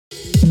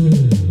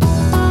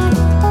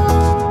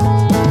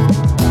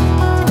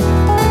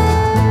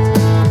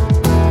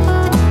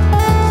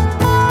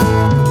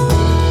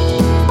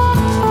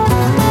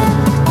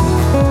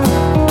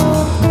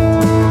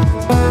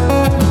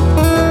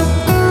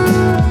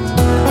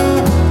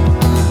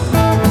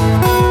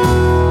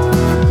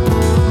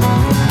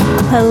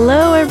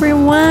Hello,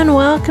 everyone.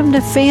 Welcome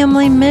to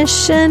Family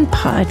Mission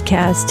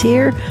Podcast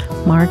here.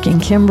 Mark and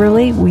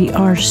Kimberly, we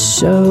are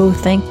so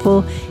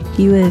thankful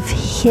you have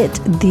hit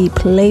the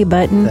play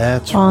button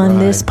on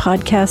this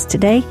podcast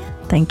today.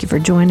 Thank you for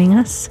joining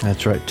us.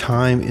 That's right.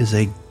 Time is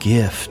a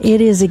gift. It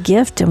is a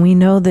gift, and we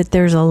know that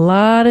there's a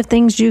lot of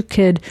things you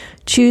could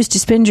choose to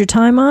spend your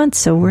time on,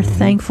 so we're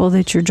thankful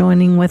that you're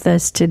joining with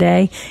us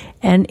today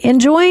and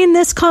enjoying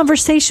this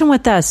conversation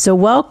with us. So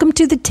welcome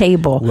to the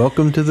table.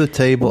 Welcome to the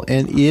table,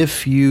 and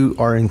if you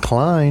are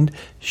inclined,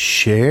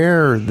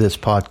 share this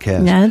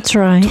podcast. That's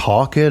right.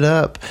 Talk it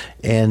up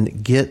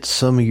and get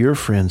some of your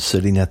friends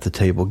sitting at the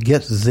table.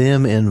 Get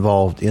them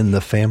involved in the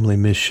Family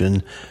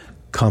Mission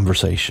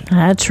conversation.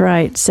 That's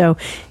right. So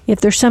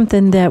if there's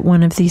something that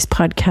one of these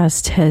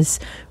podcasts has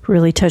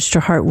really touched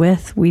your heart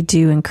with, we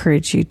do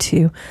encourage you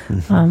to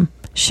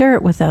share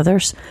it with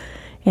others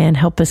and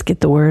help us get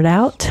the word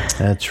out.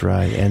 That's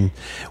right. And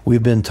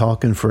we've been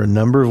talking for a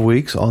number of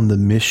weeks on the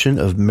mission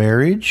of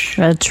marriage.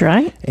 That's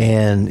right.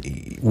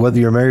 And whether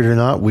you're married or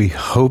not, we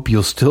hope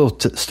you'll still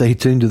stay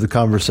tuned to the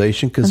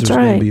conversation, because there's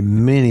going to be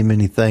many,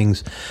 many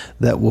things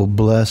that will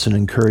bless and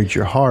encourage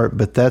your heart.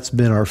 But that's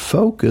been our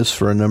focus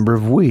for a number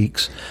of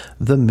weeks,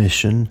 the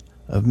mission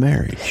of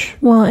marriage.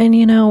 Well, and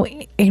you know,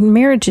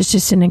 marriage is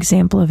just an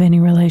example of any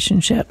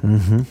relationship.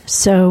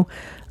 So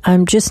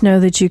just know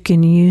that you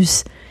can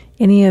use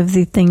any of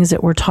the things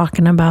that we're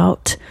talking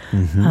about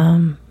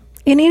in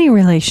any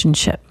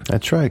relationship.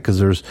 That's right,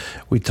 because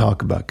we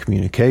talk about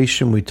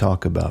communication, we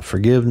talk about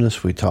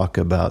forgiveness, we talk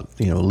about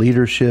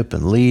leadership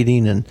and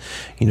leading, and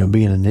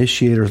being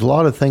initiators. A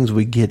lot of things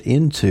we get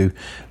into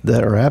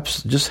that are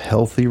just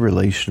healthy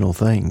relational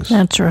things.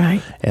 That's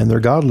right, and they're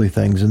godly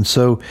things. And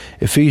so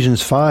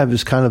Ephesians 5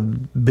 has kind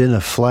of been a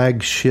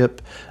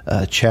flagship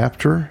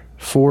chapter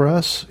for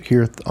us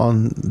here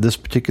on this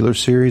particular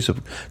series of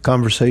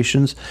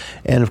conversations.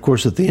 And of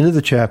course, at the end of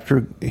the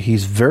chapter,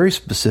 he's very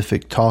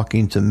specific,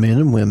 talking to men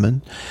and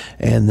women,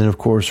 and then of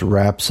course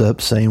wraps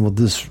up saying, well,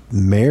 this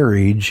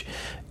marriage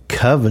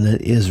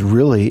covenant is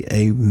really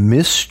a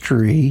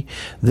mystery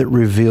that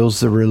reveals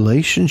the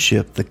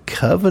relationship, the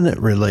covenant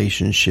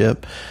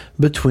relationship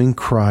between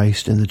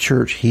Christ and the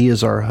church. He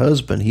is our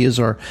husband. He is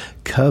our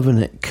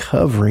covenant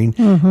covering,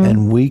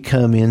 and we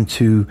come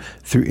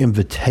through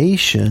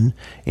invitation,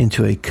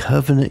 into a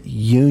covenant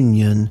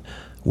union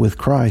with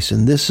Christ.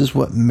 And this is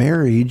what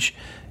marriage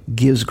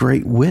gives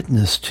great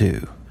witness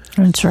to.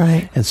 That's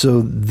right. And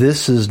so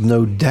this is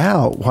no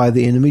doubt why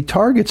the enemy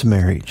targets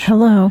marriage.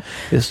 Hello.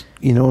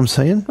 You know what I'm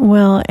saying?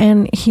 Well,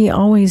 and he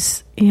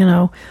always,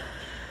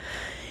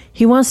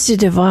 he wants to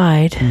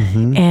divide,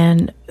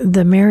 and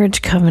the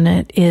marriage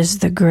covenant is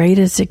the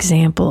greatest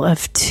example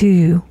of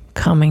two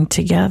coming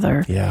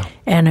together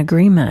and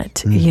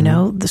agreement.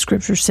 The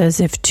scripture says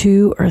if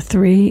 2 or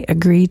 3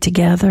 agree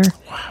together,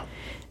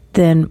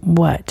 then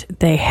what?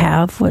 They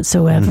have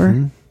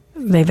whatsoever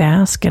they've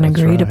asked and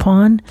agreed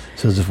upon. It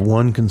says if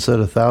one can set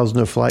 1,000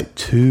 aflight,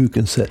 2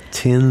 can set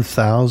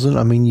 10,000.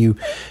 I mean,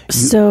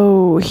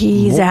 so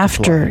he's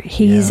multiply.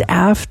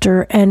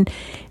 after,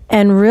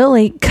 and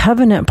really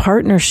covenant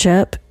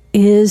partnership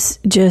is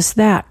just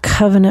that,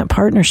 covenant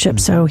partnership.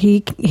 So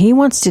he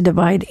wants to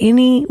divide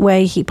any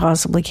way he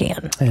possibly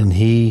can, and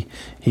he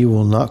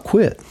will not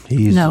quit.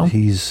 He's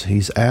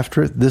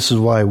after it. This is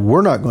why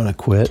we're not going to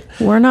quit.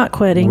 We're not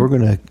quitting. We're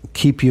going to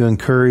keep you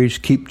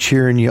encouraged, keep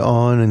cheering you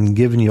on, and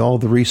giving you all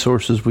the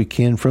resources we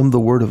can from the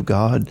Word of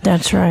God.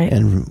 That's right.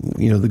 And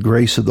the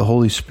grace of the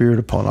Holy Spirit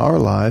upon our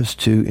lives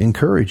to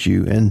encourage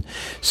you. And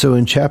so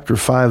in chapter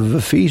 5 of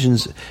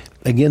Ephesians,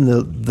 again,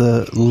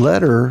 the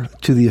letter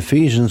to the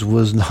Ephesians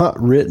was not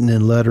written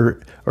in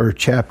letter or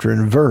chapter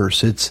and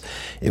verse.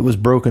 It was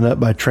broken up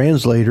by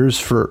translators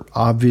for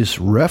obvious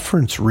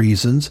reference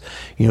reasons,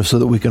 so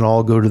that we can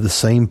all go to the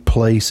same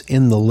place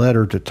in the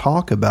letter to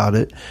talk about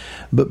it.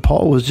 But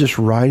Paul was just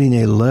writing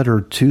a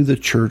letter to the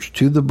church,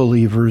 to the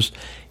believers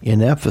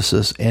in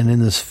Ephesus. And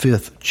in this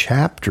 5th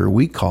chapter,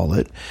 we call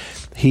it,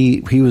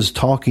 he was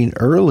talking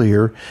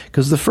earlier,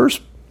 because the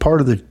first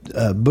part of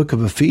the book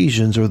of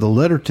Ephesians, or the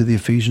letter to the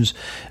Ephesians,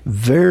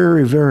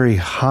 very, very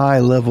high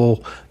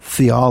level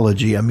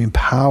theology. I mean,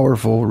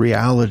 powerful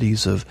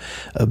realities of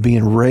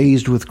being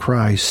raised with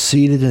Christ,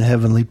 seated in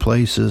heavenly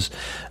places.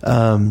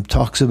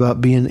 Talks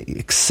about being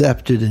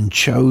accepted and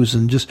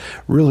chosen. Just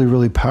really,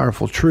 really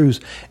powerful truths.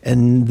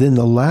 And then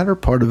the latter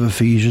part of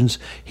Ephesians,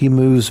 he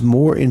moves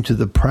more into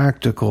the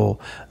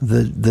practical,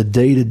 the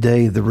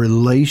day-to-day, the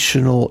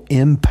relational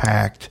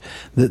impact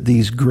that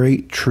these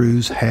great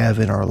truths have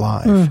in our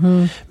life.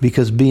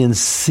 Because being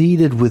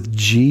seated with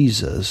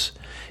Jesus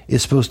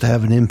is supposed to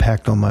have an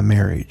impact on my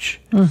marriage.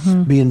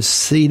 Being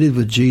seated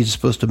with Jesus is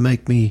supposed to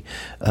make me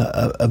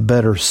a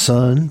better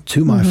son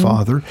to my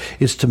father.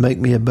 It's to make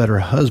me a better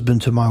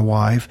husband to my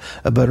wife,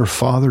 a better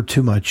father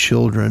to my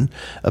children,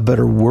 a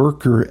better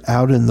worker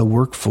out in the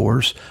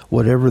workforce,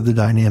 whatever the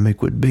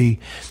dynamic would be.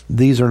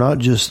 These are not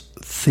just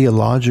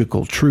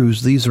theological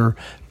truths. These are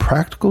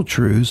practical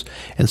truths.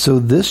 And so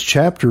this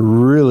chapter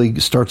really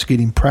starts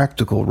getting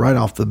practical right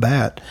off the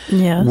bat.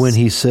 Yes. When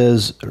he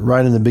says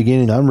right in the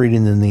beginning, I'm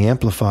reading in the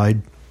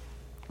Amplified,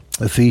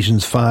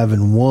 Ephesians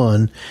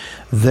 5:1,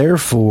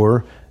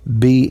 therefore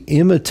be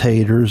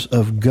imitators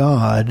of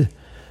God,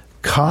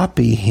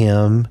 copy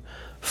him,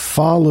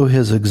 follow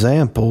his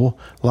example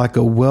like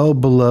a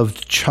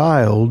well-beloved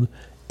child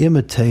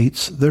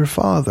imitates their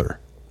father.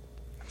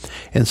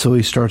 And so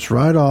he starts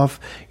right off,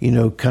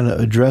 kind of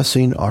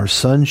addressing our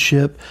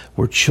sonship.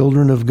 We're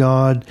children of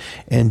God.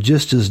 And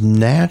just as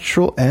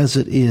natural as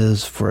it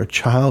is for a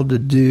child to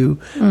do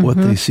what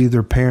they see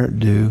their parent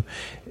do.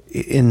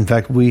 In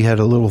fact, we had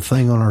a little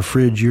thing on our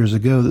fridge years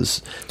ago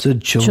that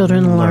said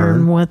children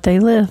learn what they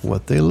live.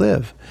 What they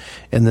live.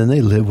 And then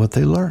they live what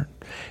they learn.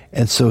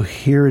 And so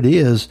here it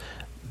is.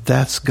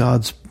 That's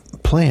God's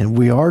plan.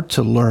 We are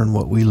to learn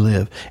what we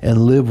live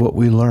and live what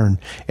we learn.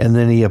 And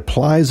then he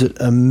applies it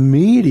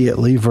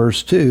immediately,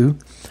 verse 2,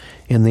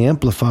 in the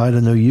Amplified. I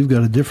know you've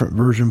got a different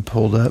version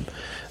pulled up.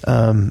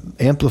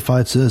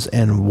 Amplified says,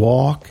 and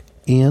walk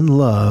in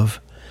love,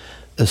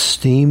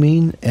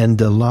 esteeming and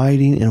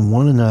delighting in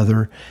one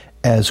another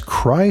as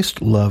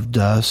Christ loved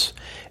us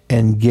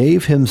and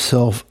gave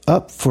himself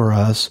up for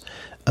us,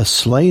 a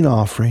slain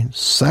offering,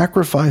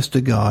 sacrifice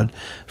to God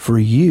for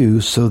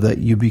you, so that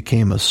you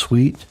became a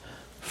sweet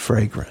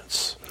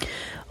fragrance.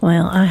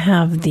 Well, I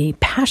have the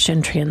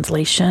Passion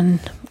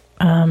Translation,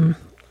 and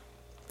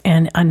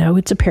I know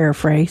it's a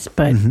paraphrase,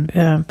 but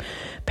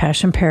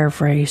Passion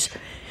paraphrase.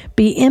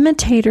 Be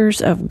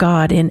imitators of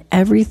God in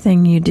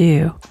everything you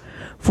do,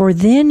 for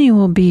then you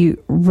will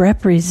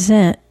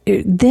represent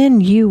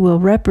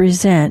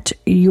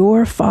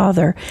your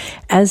Father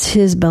as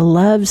his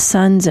beloved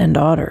sons and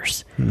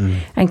daughters,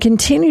 and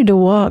continue to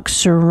walk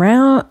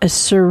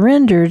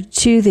surrendered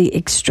to the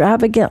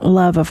extravagant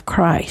love of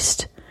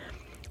Christ.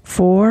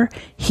 For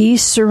he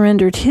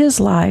surrendered his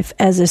life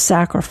as a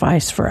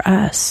sacrifice for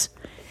us.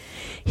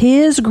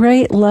 His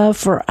great love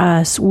for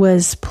us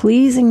was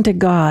pleasing to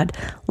God,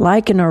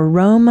 like an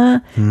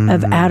aroma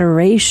of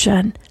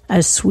adoration,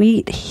 a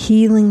sweet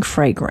healing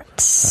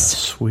fragrance. A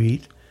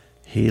sweet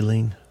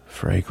healing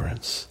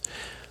fragrance.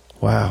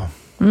 Wow.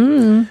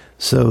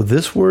 So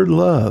this word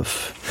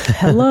love.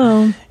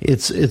 Hello.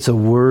 It's a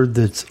word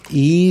that's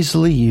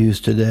easily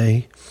used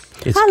today.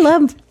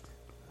 I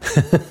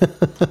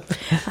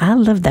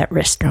love that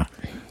restaurant.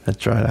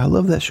 That's right. I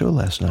love that show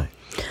last night.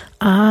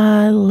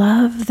 I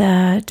love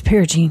that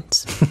pair of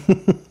jeans.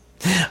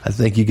 I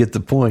think you get the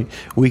point.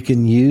 We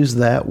can use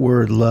that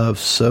word love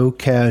so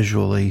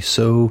casually,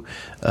 so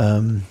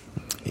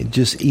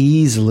just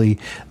easily,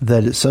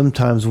 that it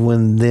sometimes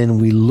when then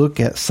we look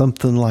at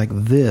something like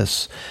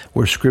this,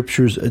 where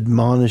Scripture's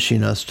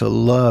admonishing us to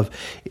love,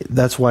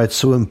 that's why it's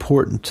so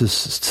important to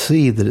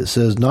see that it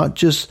says not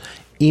just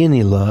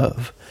any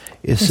love.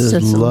 It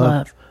says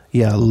love.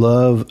 Yeah,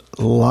 love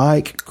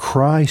like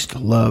Christ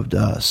loved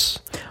us.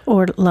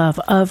 Or love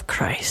of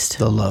Christ.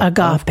 The love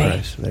agape. Of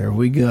Christ. There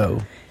we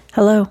go.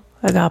 Hello,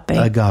 agape.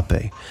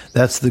 Agape.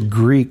 That's the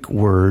Greek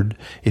word.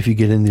 If you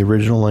get in the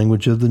original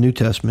language of the New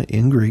Testament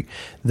in Greek,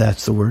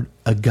 that's the word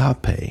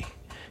agape,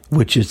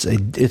 which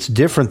it's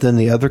different than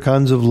the other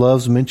kinds of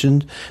loves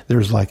mentioned.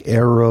 There's like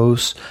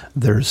eros,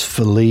 there's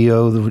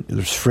phileo,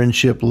 there's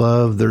friendship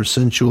love, there's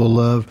sensual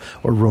love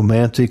or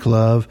romantic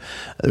love.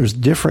 There's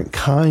different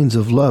kinds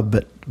of love,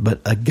 but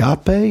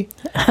agape,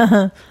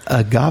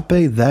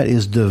 agape, that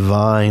is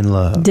divine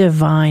love.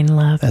 Divine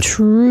love. That's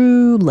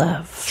true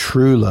love.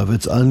 True love.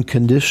 It's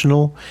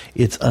unconditional,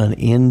 it's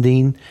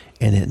unending,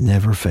 and it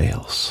never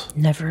fails.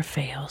 Never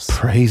fails.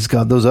 Praise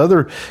God. Those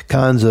other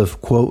kinds of,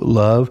 quote,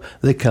 love,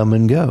 they come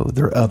and go.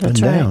 They're up and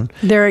down.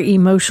 They're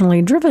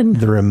emotionally driven.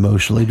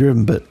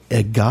 But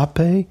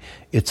agape,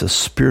 it's a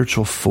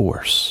spiritual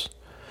force.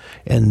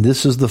 And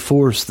this is the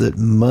force that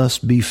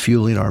must be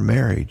fueling our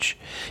marriage.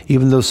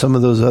 Even though some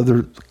of those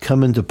other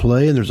come into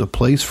play, and there's a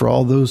place for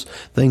all those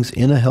things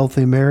in a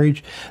healthy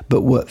marriage,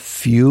 but what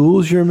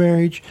fuels your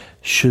marriage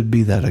should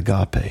be that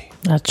agape.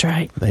 That's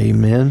right.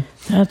 Amen.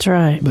 That's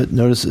right. But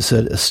notice it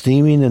said,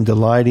 esteeming and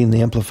delighting,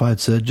 the Amplified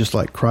said, just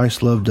like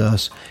Christ loved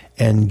us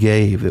and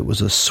gave. It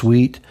was a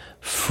sweet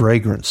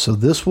fragrance. So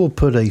this will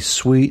put a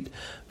sweet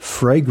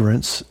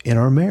fragrance in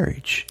our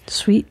marriage.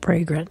 Sweet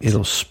fragrance.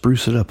 It'll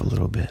spruce it up a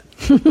little bit.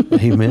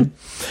 Amen.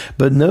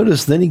 But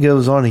notice then he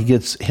goes on, he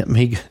kind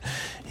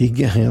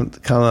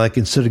of like,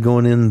 instead of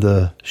going in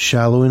the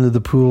shallow end of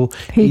the pool,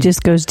 he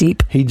just goes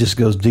deep. He just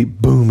goes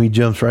deep. Boom. He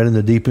jumps right in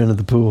the deep end of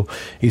the pool.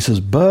 He says,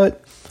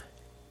 but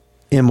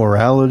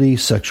immorality,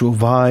 sexual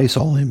vice,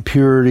 all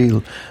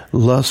impurity,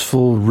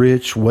 lustful,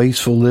 rich,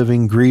 wasteful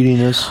living,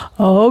 greediness.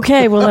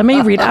 Okay, well, let me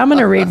read. I'm going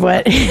to read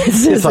what it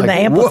says in the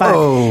Amplified.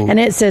 Whoa. And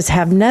it says,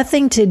 have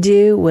nothing to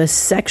do with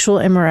sexual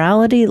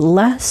immorality,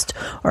 lust,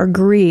 or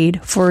greed,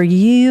 for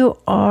you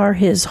are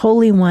his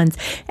holy ones,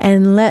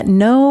 and let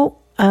no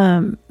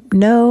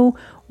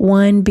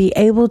one be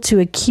able to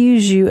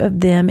accuse you of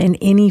them in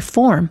any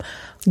form.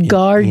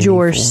 Guard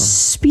your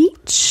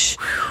speech.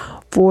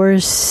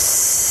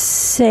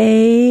 Forsake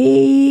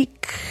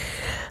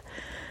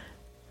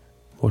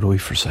What do we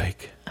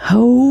forsake?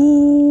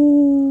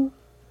 Oh,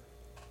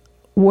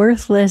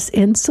 worthless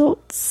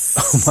insults.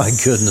 Oh, my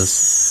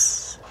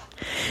goodness.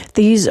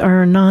 These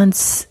are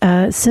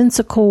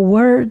nonsensical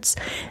words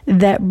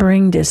that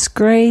bring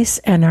disgrace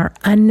and are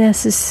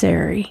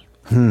unnecessary.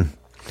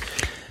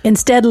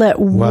 Instead, let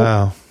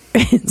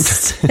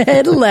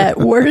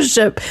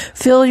worship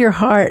fill your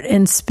heart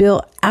and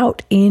spill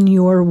out in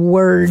your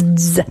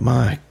words.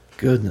 My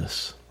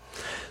goodness.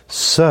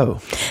 So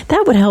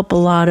that would help a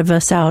lot of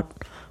us out,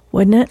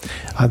 wouldn't it?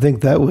 I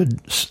think that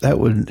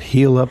would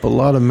heal up a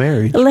lot of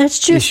marriage. Let's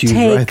just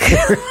take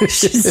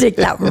just take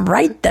that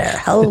right there.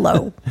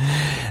 Hello.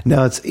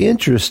 Now it's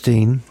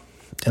interesting,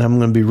 and I'm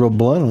going to be real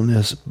blunt on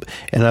this,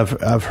 and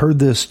I've heard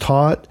this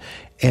taught,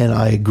 and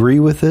I agree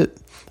with it.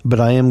 But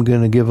I am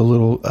going to give a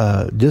little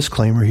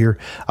disclaimer here.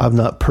 I've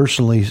not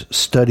personally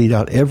studied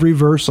out every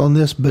verse on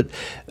this, but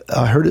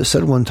I heard it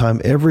said one time,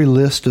 every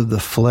list of the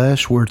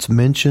flesh where it's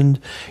mentioned,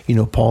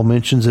 Paul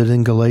mentions it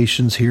in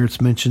Galatians, here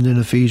it's mentioned in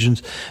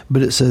Ephesians,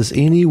 but it says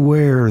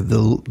anywhere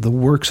the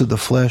works of the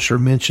flesh are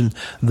mentioned,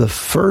 the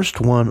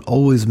first one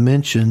always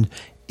mentioned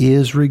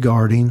is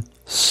regarding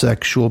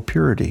sexual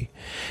purity.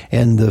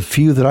 And the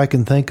few that I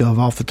can think of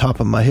off the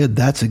top of my head,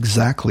 that's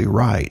exactly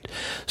right.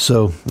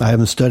 So I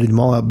haven't studied them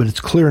all out, but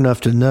it's clear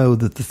enough to know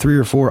that the 3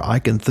 or 4 I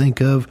can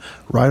think of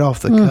right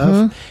off the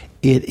cuff,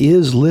 it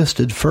is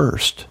listed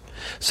first.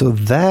 So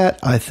that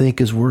I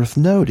think is worth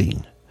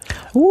noting.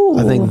 Ooh.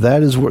 I think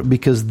that is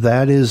because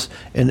that is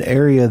an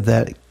area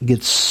that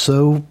gets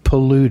so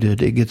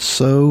polluted. It gets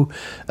so,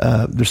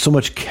 there's so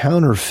much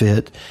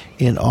counterfeit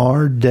in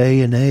our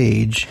day and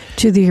age.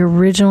 To the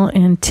original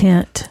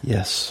intent.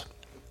 Yes.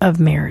 Of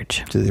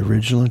marriage. To the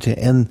original intent.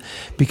 And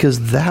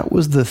because that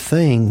was the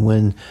thing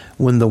when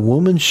the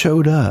woman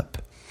showed up,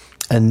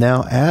 and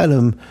now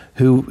Adam,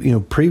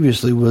 who,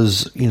 previously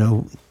was,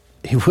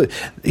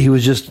 he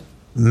was just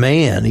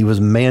man, he was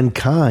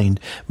mankind,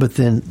 but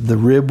then the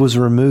rib was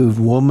removed,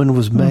 woman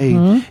was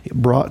made,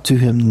 brought to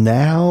him.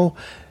 Now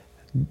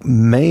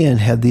man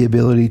had the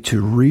ability to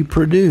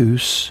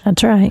reproduce.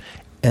 That's right.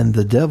 And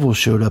the devil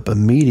showed up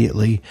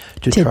immediately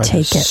to try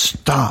to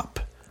stop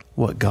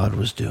what God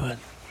was doing.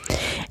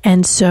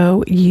 And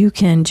so you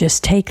can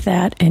just take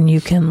that and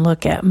you can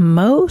look at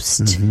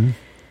most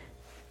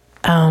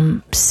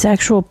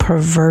sexual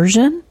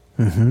perversion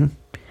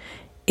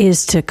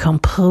is to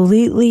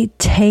completely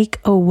take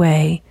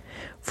away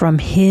from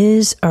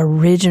his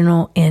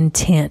original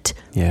intent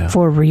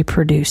for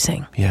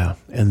reproducing. Yeah,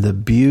 and the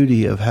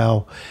beauty of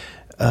how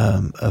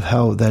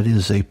that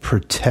is a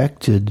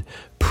protected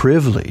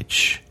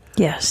privilege.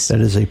 Yes.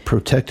 That is a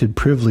protected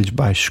privilege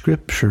by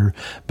Scripture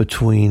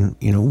between,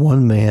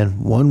 one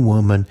man, one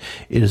woman.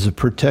 It is a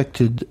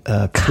protected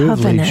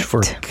privilege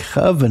for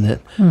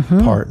covenant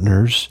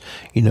partners.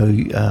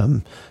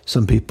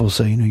 Some people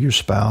say, your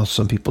spouse.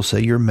 Some people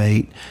say your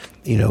mate.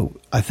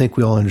 I think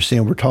we all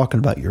understand we're talking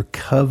about your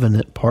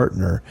covenant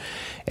partner.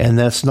 And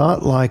that's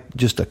not like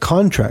just a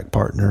contract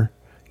partner.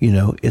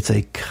 It's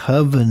a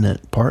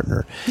covenant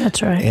partner.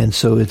 That's right. And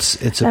so it's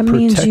a that protected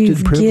means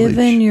you've privilege.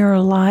 given your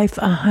life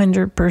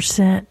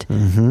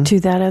 100% to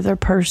that other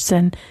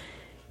person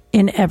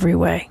in every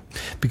way.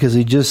 Because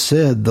he just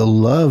said the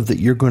love that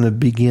you're going to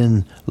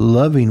begin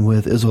loving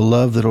with is a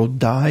love that'll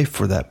die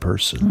for that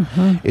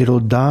person. It'll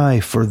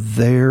die for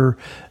their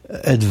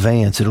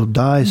advance. It'll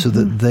die so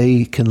that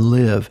they can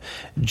live.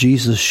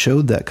 Jesus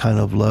showed that kind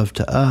of love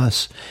to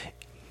us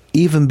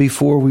even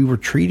before we were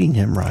treating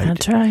him right.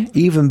 That's right.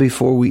 Even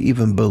before we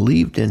even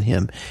believed in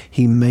him,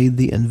 he made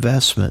the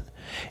investment.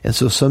 And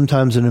so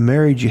sometimes in a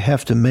marriage, you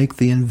have to make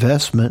the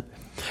investment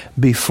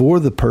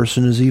before the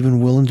person is even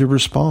willing to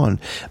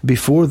respond,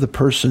 before the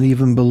person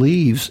even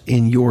believes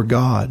in your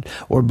God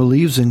or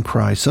believes in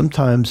Christ.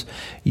 Sometimes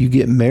you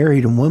get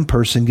married and one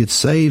person gets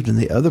saved and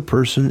the other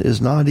person is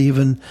not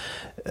even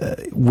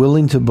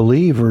willing to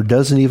believe or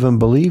doesn't even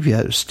believe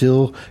yet,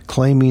 still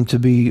claiming to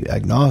be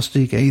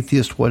agnostic,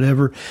 atheist,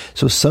 whatever.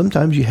 So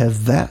sometimes you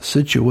have that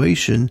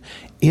situation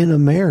in a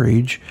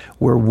marriage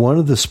where one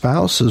of the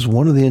spouses,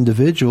 one of the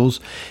individuals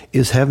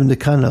is having to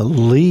kind of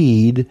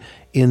lead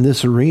in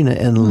this arena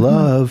and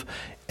love,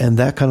 and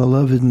that kind of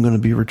love isn't going to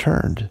be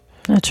returned.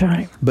 That's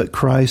right. But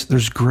Christ,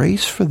 there's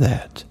grace for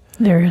that.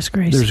 There is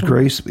grace. There's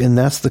grace, and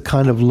that's the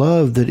kind of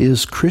love that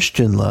is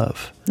Christian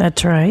love.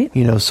 That's right.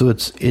 So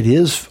it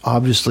is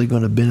obviously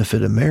going to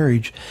benefit a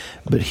marriage,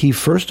 but he,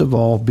 first of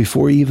all,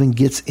 before he even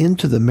gets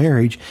into the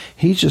marriage,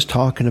 he's just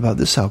talking about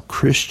this, how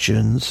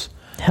Christians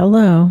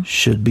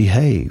should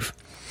behave.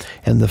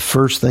 And the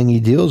first thing he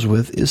deals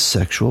with is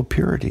sexual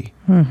purity.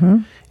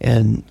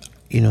 And,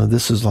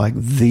 this is like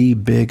the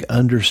big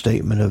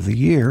understatement of the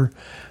year,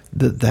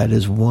 that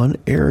is one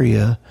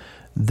area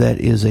that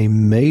is a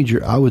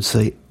major, I would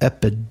say,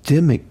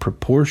 epidemic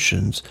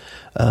proportions,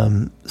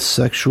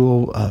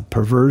 sexual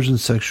perversion,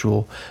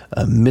 sexual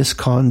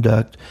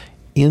misconduct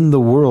in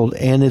the world.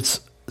 And it's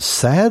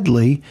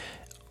sadly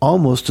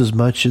almost as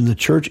much in the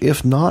church,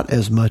 if not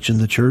as much in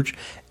the church,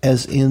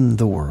 as in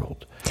the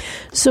world.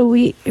 So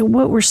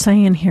what we're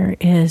saying here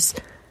is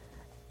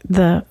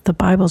the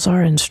Bible's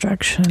our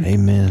instruction.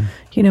 Amen.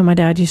 You know, my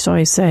dad used to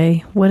always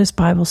say, what does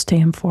Bible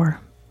stand for?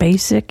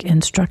 Basic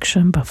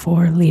instruction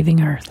before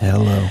leaving earth.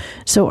 Hello.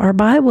 So our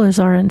Bible is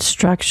our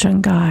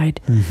instruction guide.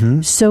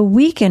 Mm-hmm. So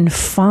we can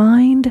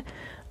find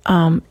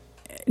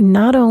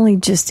not only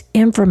just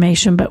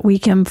information, but we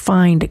can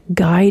find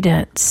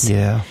guidance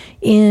Yeah.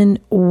 in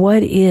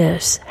what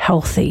is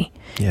healthy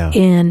Yeah.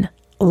 in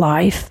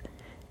life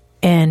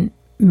and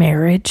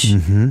marriage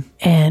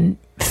and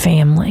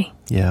family.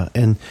 Yeah.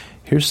 And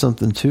here's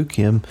something too,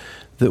 Kim,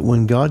 that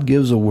when God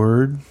gives a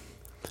word,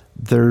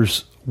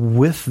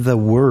 with the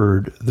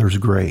word, there's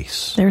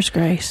grace. There's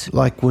grace.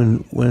 Like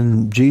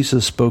when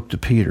Jesus spoke to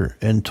Peter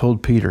and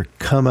told Peter,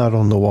 come out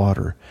on the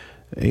water.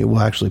 Well,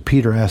 actually,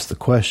 Peter asked the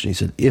question. He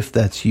said, if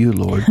that's you,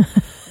 Lord,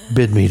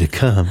 bid me to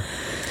come.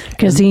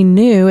 Because he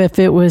knew if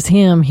it was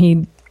him,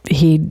 he'd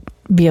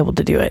be able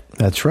to do it.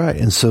 That's right.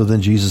 And so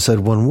then Jesus said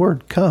one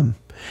word, come.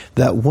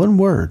 That one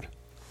word,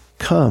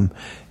 come,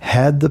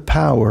 had the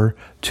power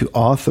to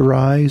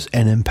authorize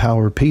and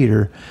empower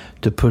Peter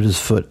to put his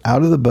foot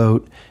out of the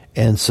boat.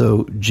 And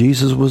so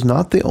Jesus was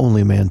not the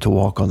only man to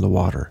walk on the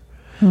water.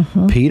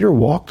 Mm-hmm. Peter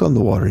walked on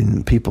the water,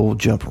 and people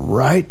jump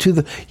right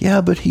to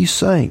but he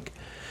sank.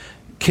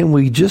 Can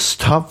we just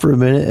stop for a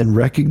minute and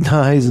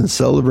recognize and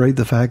celebrate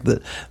the fact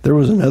that there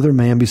was another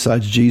man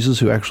besides Jesus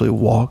who actually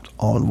walked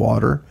on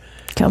water?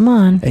 Come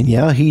on. And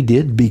he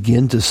did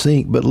begin to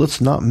sink, but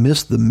let's not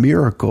miss the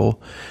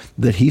miracle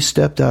that he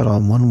stepped out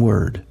on one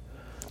word.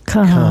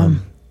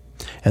 Come.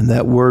 And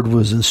that word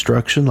was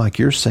instruction, like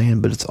you're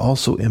saying, but it's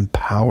also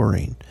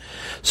empowering.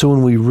 So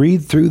when we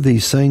read through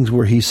these things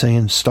where he's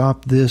saying,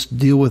 stop this,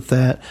 deal with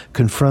that,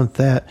 confront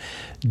that,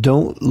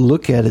 don't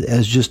look at it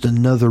as just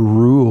another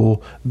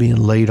rule being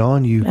laid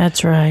on you.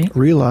 That's right.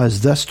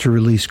 Realize that's to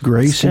release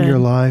grace in your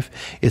life.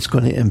 It's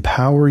going to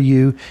empower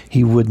you.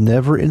 He would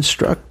never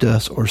instruct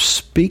us or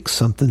speak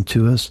something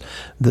to us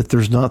that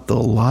there's not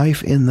the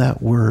life in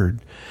that word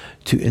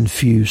to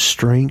infuse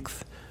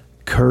strength,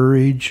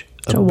 courage,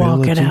 to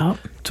walk it out.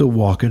 To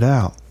walk it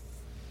out.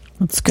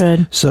 That's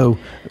good. So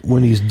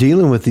when he's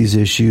dealing with these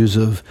issues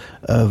of,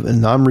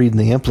 and I'm reading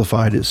the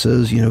Amplified, it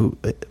says,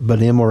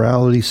 but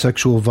immorality,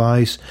 sexual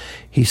vice,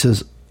 he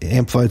says,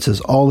 Amplified says,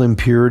 all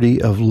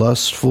impurity of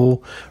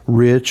lustful,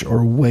 rich,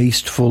 or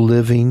wasteful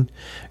living,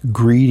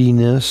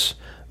 greediness,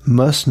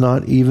 must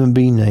not even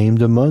be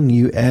named among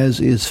you as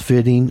is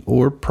fitting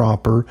or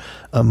proper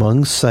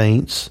among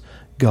saints,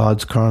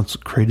 God's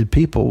consecrated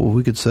people. Well,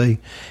 we could say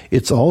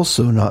it's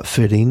also not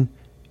fitting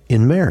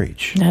in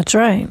marriage. That's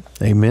right.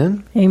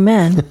 Amen?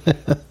 Amen.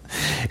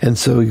 And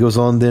so he goes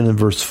on then in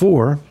verse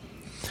 4,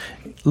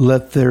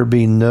 let there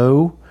be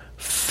no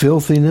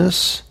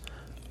filthiness,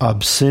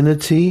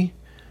 obscenity,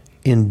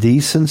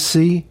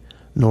 indecency,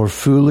 nor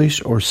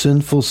foolish or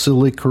sinful,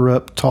 silly,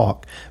 corrupt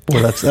talk.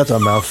 Boy, that's a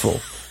mouthful.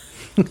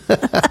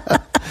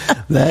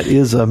 That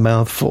is a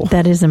mouthful.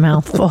 That is a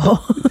mouthful.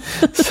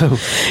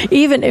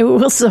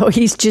 So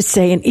he's just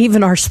saying,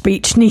 even our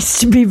speech needs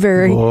to be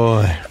very.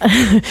 Boy,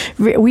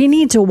 we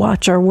need to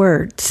watch our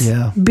words.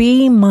 Yeah.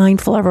 Be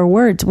mindful of our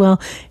words.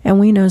 Well, and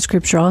we know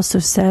Scripture also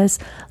says,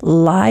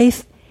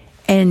 life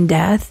and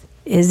death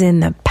is in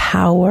the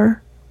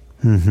power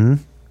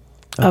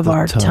of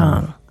our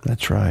tongue.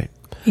 That's right.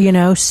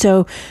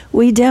 So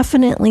we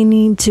definitely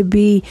need to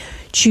be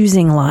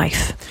choosing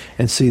life.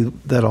 And see,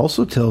 that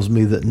also tells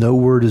me that no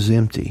word is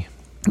empty.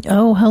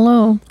 Oh,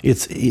 hello.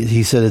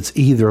 He said it's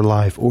either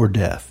life or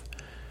death.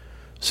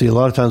 See, a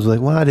lot of times we're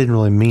like, well, I didn't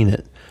really mean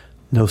it.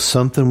 No,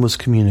 something was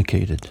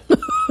communicated.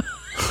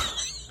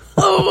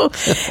 Oh,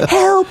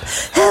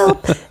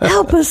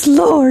 help us,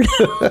 Lord.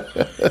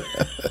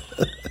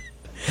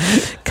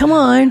 Come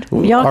on.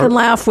 Y'all can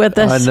laugh with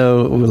us. I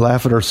know. We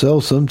laugh at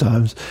ourselves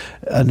sometimes.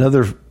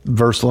 Another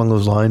verse along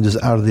those lines is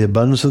out of the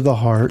abundance of the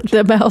heart.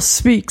 The mouth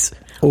speaks.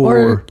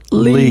 Or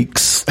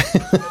leaks.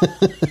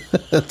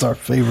 That's our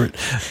favorite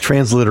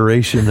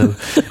transliteration of,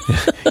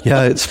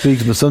 it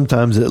speaks, but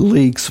sometimes it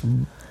leaks,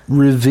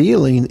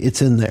 revealing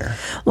it's in there.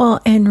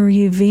 Well, and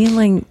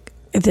revealing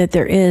that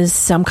there is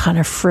some kind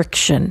of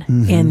friction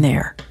in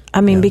there.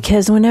 I mean,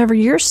 because whenever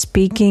you're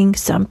speaking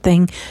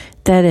something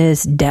that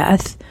is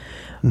death,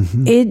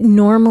 it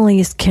normally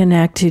is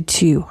connected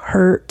to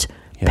hurt,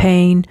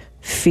 pain,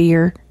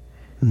 fear,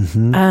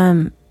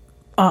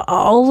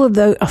 all of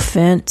the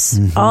offense,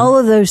 all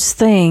of those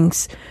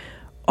things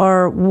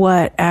are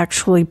what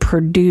actually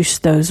produce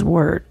those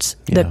words.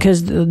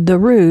 Because the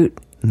root,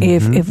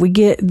 if we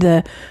get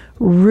the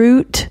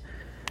root,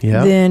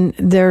 then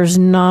there's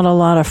not a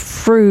lot of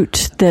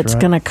fruit that's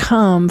going to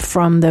come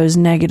from those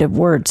negative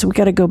words. So we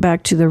got to go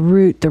back to the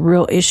root, the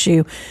real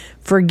issue.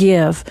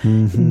 Forgive,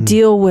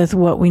 deal with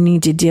what we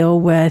need to deal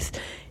with,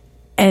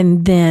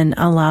 and then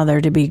allow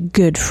there to be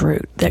good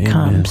fruit that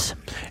comes.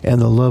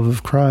 And the love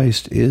of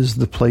Christ is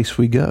the place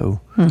we go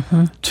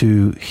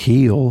to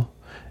heal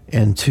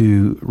and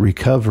to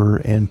recover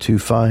and to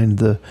find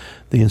the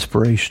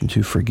inspiration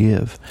to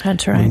forgive.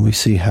 That's right. When we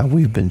see how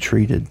we've been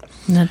treated.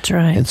 That's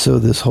right. And so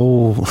this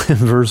whole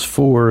verse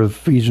 4 of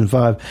Ephesians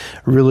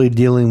 5 really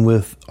dealing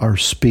with our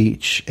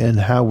speech and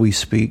how we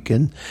speak.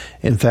 And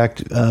in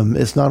fact,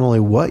 it's not only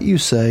what you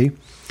say,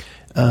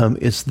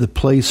 it's the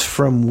place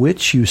from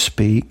which you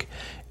speak,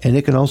 and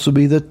it can also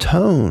be the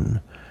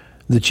tone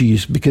that you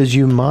use, because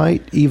you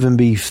might even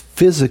be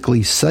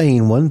physically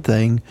saying one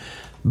thing,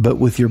 but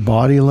with your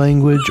body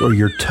language or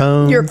your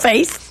tone, your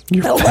face,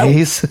 your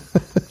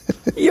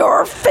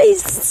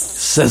face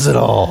says it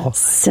all.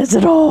 Says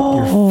it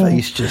all. Your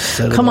face just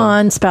said it all. Come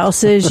on,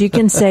 spouses, you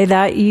can say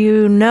that.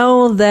 You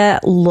know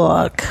that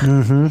look.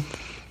 Mm-hmm.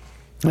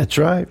 That's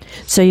right.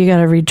 So you got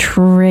to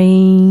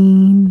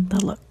retrain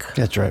the look.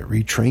 That's right.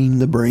 Retrain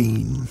the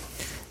brain.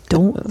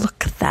 Don't look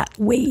that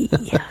way.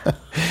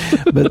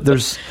 But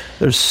there's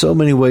so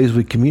many ways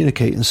we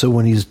communicate. And so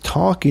when he's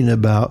talking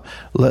about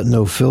let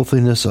no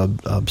filthiness,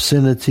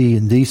 obscenity,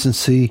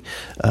 indecency,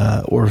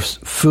 or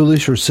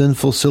foolish or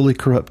sinful, silly,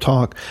 corrupt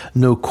talk,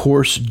 no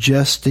coarse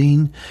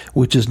jesting,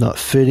 which is not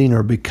fitting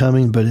or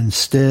becoming, but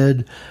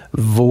instead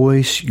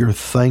voice your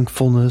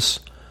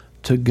thankfulness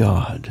to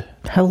God.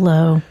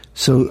 Hello.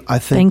 So I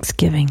think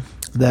Thanksgiving.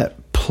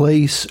 That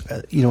place,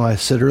 I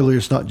said earlier,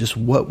 it's not just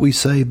what we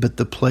say, but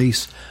the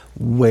place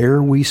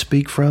where we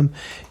speak from.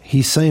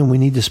 He's saying we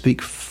need to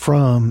speak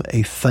from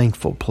a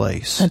thankful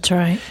place. That's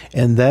right.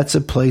 And that's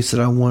a place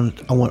that I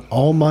want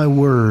all my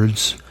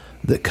words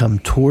that come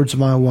towards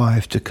my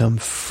wife to come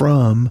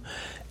from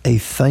a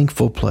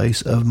thankful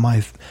place of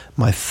my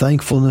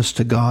thankfulness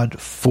to God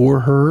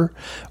for her,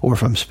 or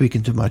if I'm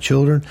speaking to my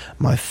children,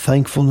 my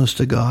thankfulness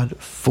to God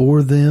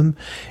for them,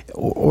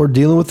 or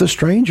dealing with a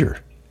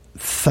stranger.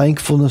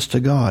 Thankfulness to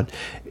God.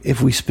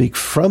 If we speak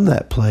from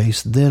that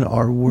place, then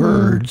our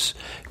words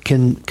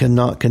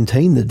cannot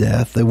contain the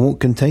death. They won't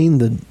contain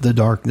the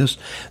darkness.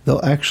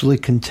 They'll actually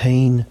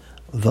contain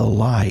the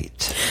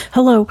light.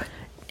 Hello.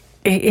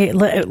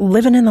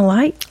 Living in the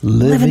light?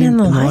 Living in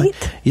the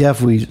light? Yeah,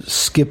 if we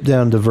skip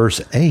down to verse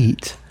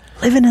 8.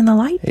 Living in the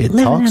light? It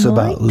talks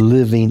about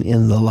living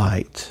in the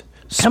light.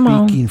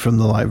 Speaking from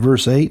the light.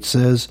 Verse 8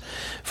 says,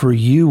 for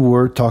you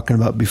were, talking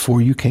about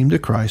before you came to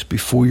Christ,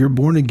 before you're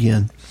born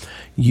again,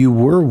 you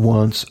were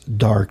once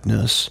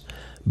darkness,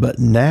 but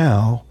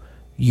now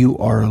you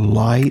are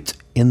light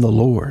in the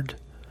Lord.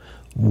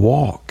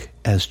 Walk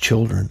as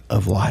children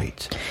of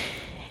light.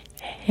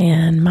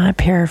 And my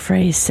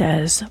paraphrase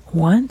says,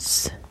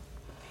 once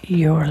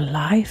your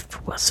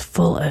life was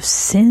full of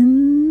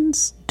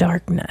sin's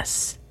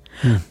darkness,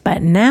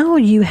 but now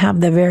you have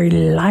the very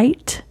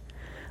light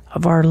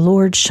of our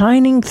Lord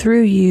shining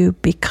through you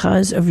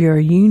because of your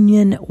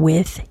union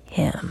with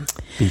Him.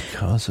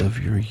 Because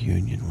of your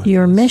union with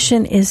Your us.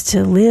 mission is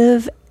to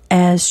live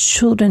as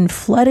children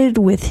flooded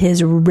with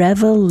His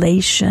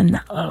revelation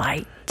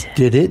light.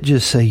 Did it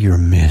just say your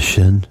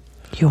mission?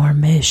 Your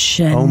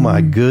mission. Oh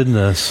my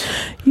goodness.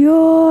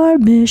 Your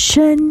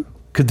mission.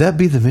 Could that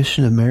be the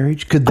mission of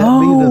marriage? Could that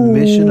be the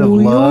mission of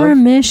love? Your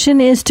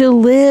mission is to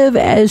live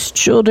as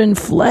children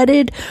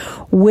flooded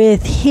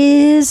with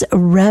His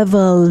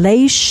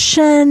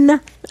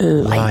revelation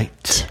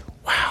light.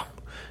 Wow.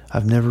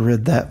 I've never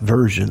read that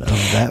version of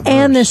that verse.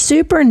 And the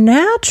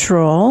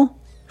supernatural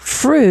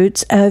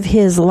fruits of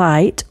His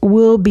light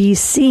will be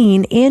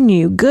seen in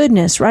you: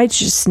 goodness,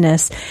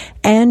 righteousness,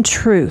 and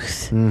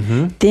truth.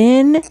 Mm-hmm.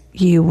 Then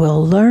you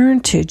will learn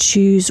to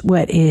choose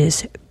what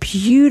is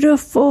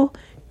beautiful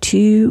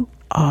to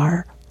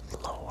our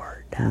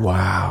Lord.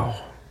 Wow.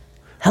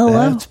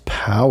 Hello. That's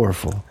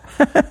powerful.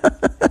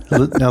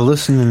 Now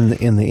listen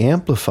in the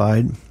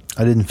Amplified.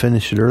 I didn't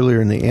finish it earlier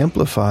in the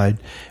Amplified,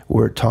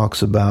 where it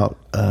talks about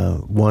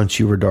once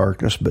you were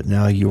darkness, but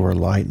now you are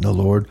light in the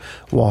Lord.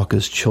 Walk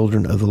as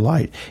children of the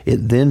light.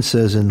 It then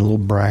says in little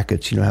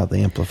brackets, you know how the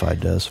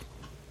Amplified does,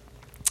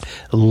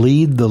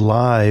 lead the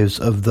lives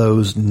of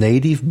those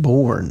native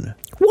born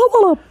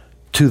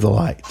to the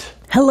light.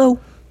 Hello.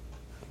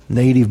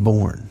 Native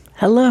born.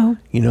 Hello.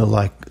 You know,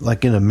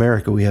 like in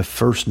America, we have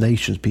First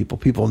Nations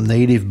people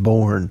native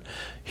born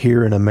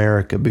here in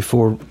America.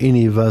 Before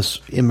any of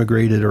us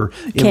immigrated or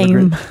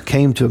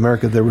came to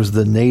America, there was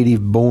the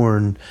native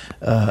born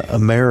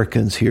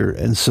Americans here.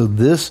 And so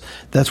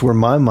that's where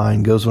my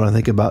mind goes when I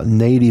think about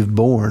native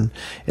born.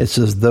 It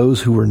says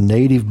those who were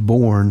native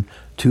born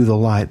to the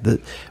light, that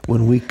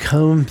when we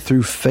come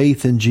through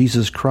faith in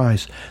Jesus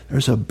Christ,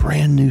 there's a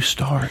brand new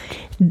start.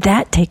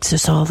 That takes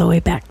us all the way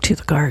back to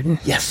the garden.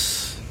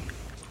 Yes.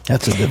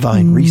 That's a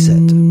divine reset.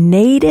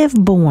 Native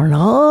born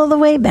all the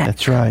way back.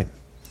 That's right.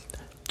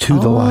 To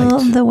the light. All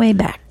the way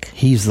back.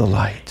 He's the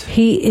light.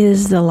 He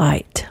is the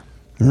light.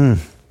 Man,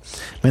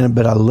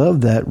 but I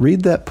love that.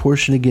 Read that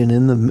portion again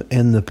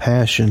in the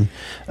Passion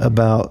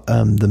about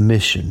the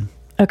mission.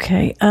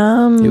 Okay.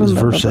 It was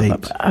verse 8.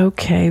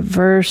 Okay.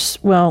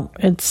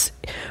 It's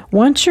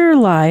once your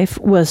life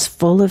was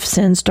full of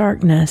sin's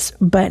darkness,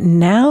 but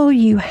now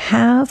you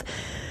have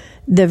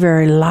the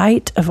very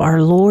light of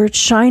our Lord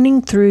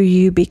shining through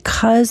you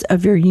because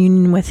of your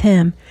union with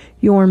Him.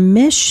 Your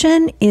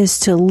mission is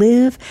to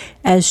live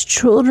as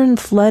children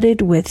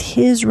flooded with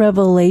His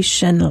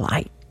revelation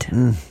light.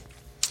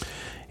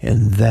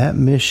 And that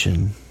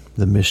mission,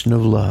 the mission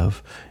of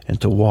love, and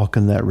to walk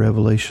in that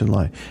revelation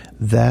light,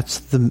 that's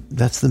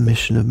the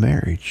mission of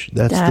marriage.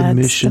 That's the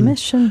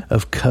mission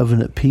of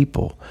covenant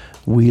people.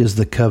 We as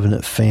the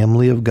covenant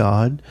family of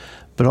God,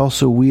 but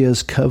also we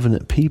as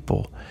covenant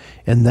people.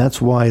 And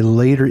that's why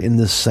later in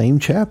this same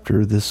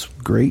chapter, this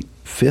great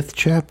 5th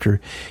chapter,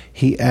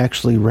 he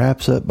actually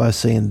wraps up by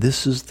saying,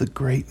 this is the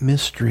great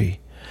mystery.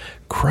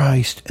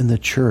 Christ and the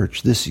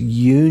church, this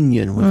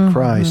union with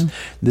Christ,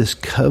 this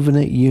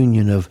covenant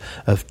union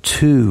of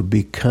two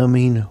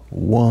becoming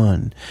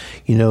one.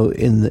 You know,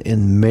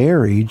 in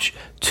marriage,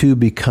 two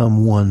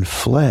become one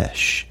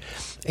flesh.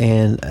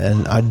 And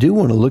I do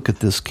want to look at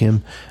this,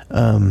 Kim.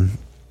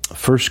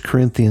 1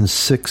 Corinthians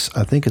 6,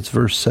 I think it's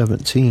verse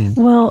 17.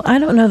 Well, I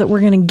don't know that we're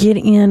going to get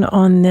in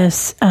on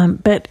this,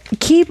 but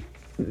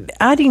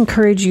I'd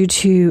encourage you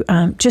to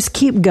just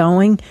keep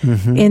going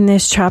in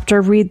this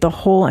chapter. Read the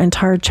whole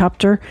entire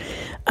chapter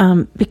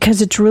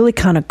because it's really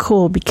kind of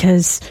cool,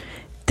 because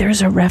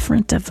there's a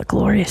reference of the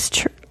glorious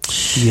church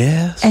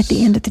at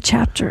the end of the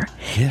chapter.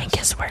 Yes. And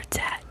guess where it's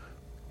at?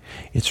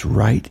 It's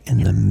right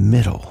in the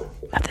middle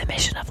of the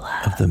mission of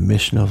love. Of the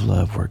mission of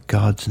love, where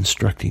God's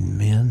instructing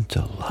men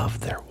to love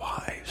their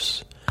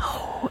wives.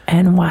 Oh,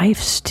 and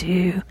wives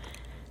to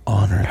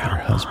honor their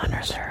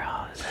husbands.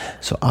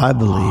 So I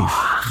believe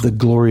the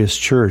glorious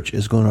church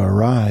is going to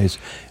arise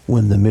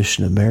when the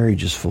mission of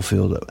marriage is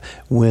fulfilled.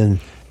 When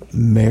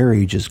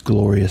marriage is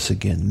glorious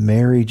again.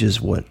 Marriage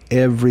is what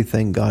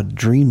everything God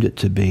dreamed it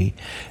to be.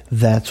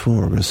 That's when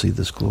we're going to see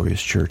this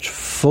glorious church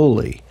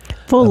fully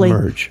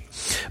emerge.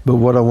 But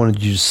what I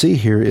wanted you to see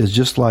here is,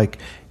 just like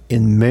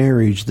in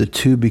marriage, the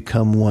two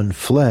become one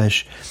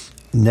flesh.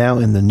 Now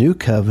in the new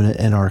covenant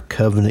and our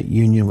covenant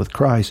union with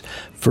Christ,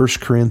 1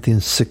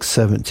 Corinthians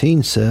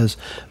 6:17 says,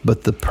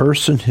 but the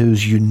person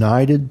who's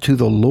united to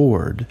the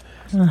Lord,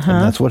 and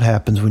that's what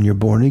happens when you're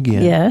born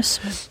again.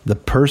 Yes. The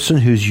person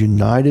who's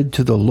united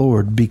to the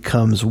Lord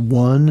becomes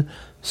one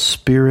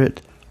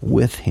spirit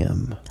with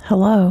Him.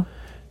 Hello.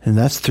 And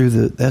that's through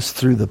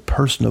the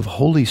person of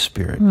Holy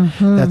Spirit.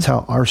 That's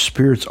how our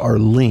spirits are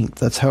linked.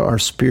 That's how our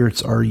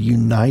spirits are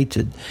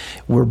united.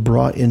 We're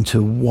brought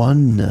into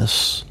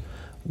oneness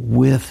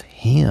with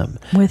Him.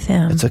 With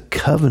Him. It's a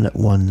covenant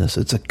oneness.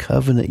 It's a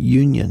covenant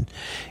union.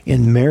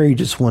 In marriage,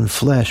 it's one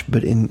flesh,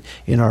 but in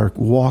our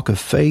walk of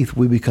faith,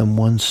 we become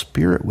one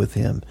spirit with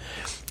Him.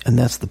 And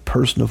that's the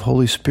person of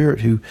Holy Spirit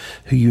who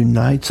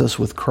unites us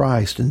with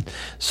Christ. And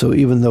so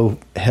even though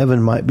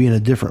heaven might be in a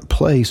different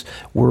place,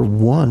 we're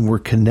one, we're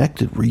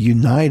connected, we're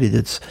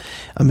united.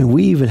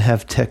 We even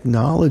have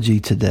technology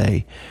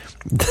today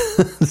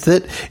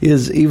that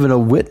is even a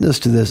witness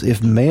to this.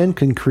 If man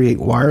can create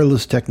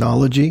wireless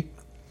technology,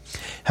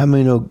 how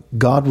many know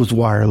God was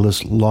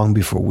wireless long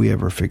before we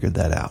ever figured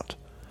that out?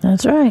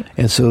 That's right.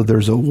 And so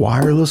there's a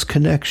wireless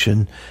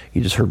connection.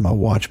 You just heard my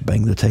watch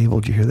bang the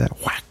table. Did you hear that?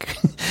 Whack.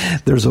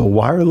 There's a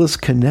wireless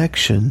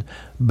connection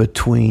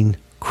between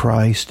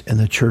Christ and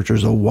the church.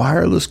 There's a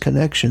wireless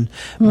connection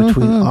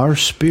between our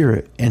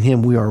spirit and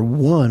Him. We are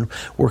one.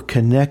 We're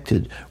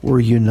connected.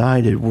 We're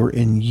united. We're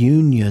in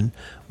union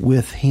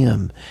with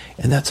Him.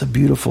 And that's a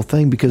beautiful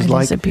thing, because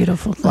it's a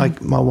beautiful thing.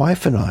 Like my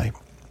wife and I,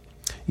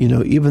 you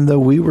know, even though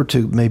we were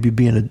to maybe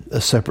be in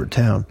a separate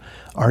town,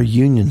 our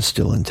union's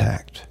still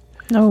intact.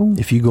 No.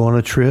 If you go on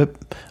a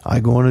trip,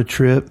 I go on a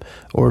trip,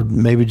 or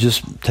maybe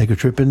just take a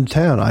trip into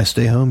town. I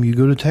stay home, you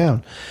go to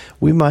town.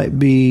 We might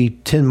be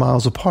 10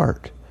 miles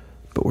apart,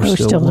 but we're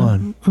still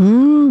one.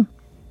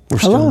 We're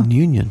still in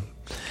union.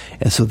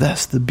 And so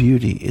that's the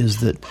beauty, is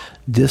that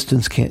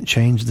distance can't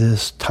change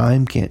this.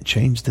 Time can't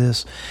change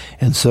this.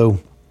 And so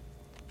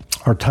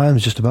our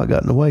time's just about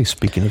gotten away,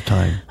 speaking of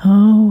time.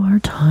 Oh, our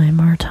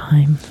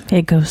time.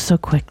 It goes so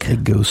quick.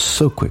 It goes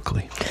so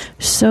quickly.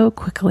 So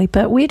quickly.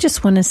 But we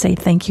just want to say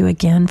thank you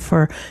again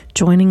for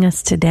joining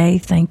us today.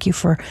 Thank you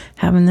for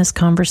having this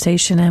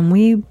conversation. And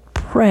we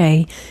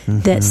pray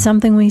that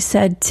something we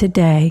said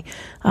today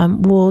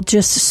will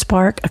just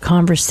spark a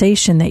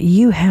conversation that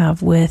you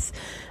have with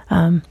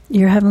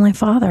your Heavenly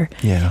Father.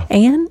 Yeah.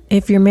 And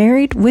if you're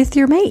married, with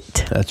your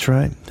mate. That's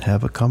right.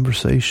 Have a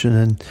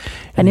conversation.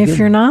 And if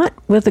you're not,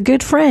 with a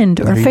good friend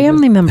or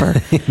family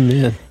member.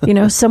 Amen. You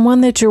know,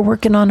 someone that you're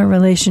working on a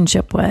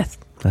relationship with.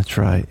 That's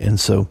right. And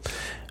so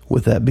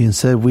with that being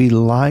said, we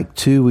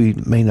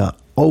may not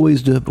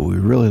always do it, but we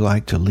really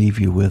like to leave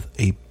you with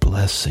a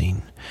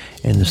blessing.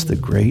 And it's the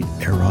great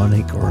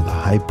Aaronic, or the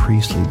high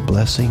priestly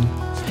blessing.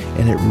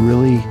 And it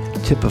really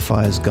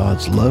typifies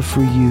God's love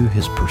for you,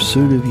 His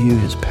pursuit of you,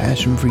 His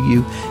passion for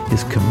you,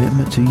 His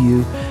commitment to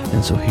you.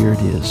 And so here it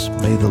is.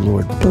 May the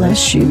Lord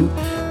bless you.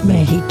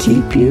 May He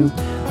keep you.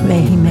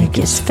 May He make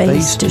His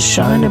face to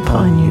shine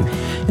upon you,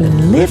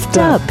 and lift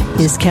up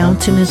His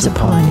countenance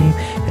upon you,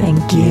 and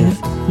give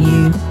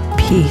you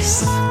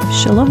peace.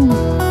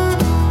 Shalom.